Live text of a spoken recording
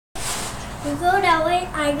You go that way,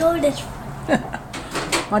 I go this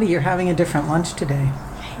way. Buddy, you're having a different lunch today.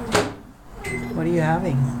 What are you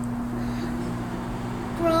having?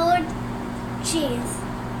 Grilled cheese.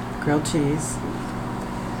 Grilled cheese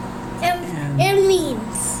And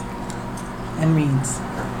beans. and beans.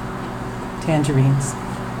 Tangerines.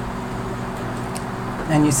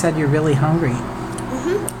 And you said you're really hungry.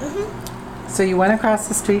 So you went across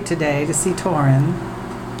the street today to see Torin.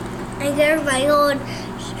 I gave my old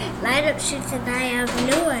light-up shoes and I have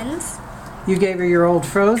new ones. You gave her your old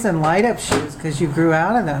frozen light-up shoes because you grew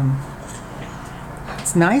out of them.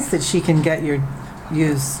 It's nice that she can get your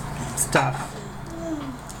used stuff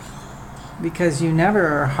because you never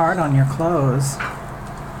are hard on your clothes.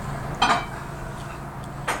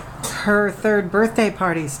 Her third birthday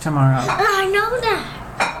party's tomorrow. I know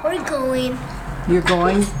that. We're going. You're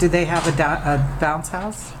going? Do they have a bounce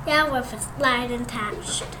house? Yeah, with a slide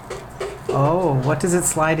attached. Oh, what does it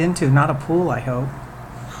slide into? Not a pool, I hope.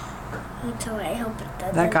 So I hope it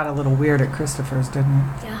doesn't. That got a little weird at Christopher's, didn't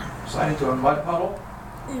it? Yeah. Slide into a mud puddle?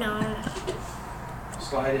 No.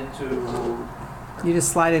 Slide into... You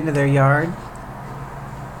just slide into their yard?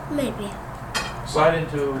 Maybe. Slide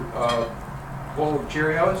into a bowl of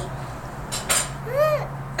Cheerios?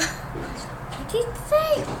 What did you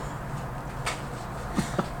say?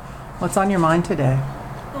 What's on your mind today?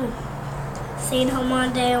 Staying home all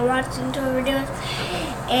day and watching toy videos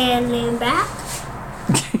and laying back.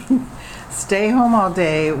 Stay home all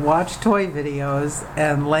day, watch toy videos,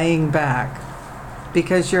 and laying back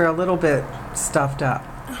because you're a little bit stuffed up.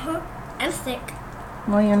 I'm sick.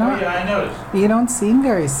 Well, you're Oh not. yeah, I noticed. You don't seem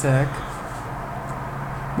very sick,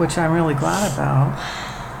 which I'm really glad about.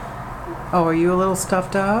 Oh, are you a little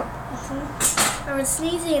stuffed up? I was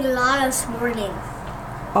sneezing a lot this morning.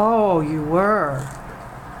 Oh, you were.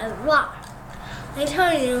 A lot. I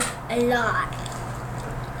tell you, a lot.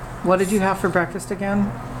 What did you have for breakfast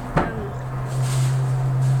again?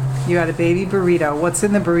 You had a baby burrito. What's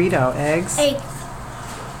in the burrito? Eggs? Eggs.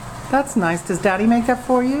 That's nice. Does Daddy make that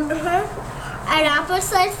for you? And apple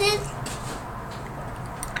slices.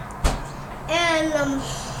 And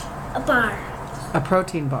a bar. A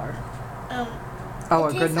protein bar. Oh, a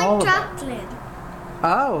It tastes granola like bar. chocolate.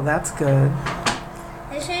 Oh, that's good.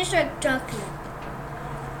 It tastes like chocolate.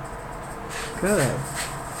 Good.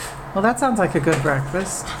 Well, that sounds like a good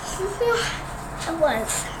breakfast. It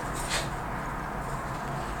was.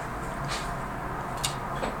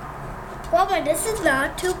 Mama, this is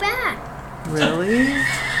not too bad. Really?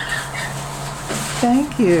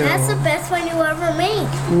 Thank you. That's the best one you ever made.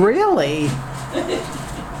 Really?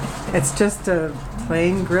 It's just a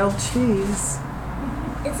plain grilled cheese.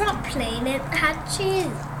 It's not plain, it had cheese.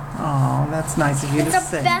 Oh, that's nice of you It's to the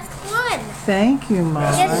say. best one. Thank you, Mom.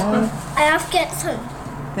 Yes, I have to get some.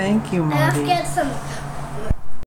 Thank you, I have to Mommy. get some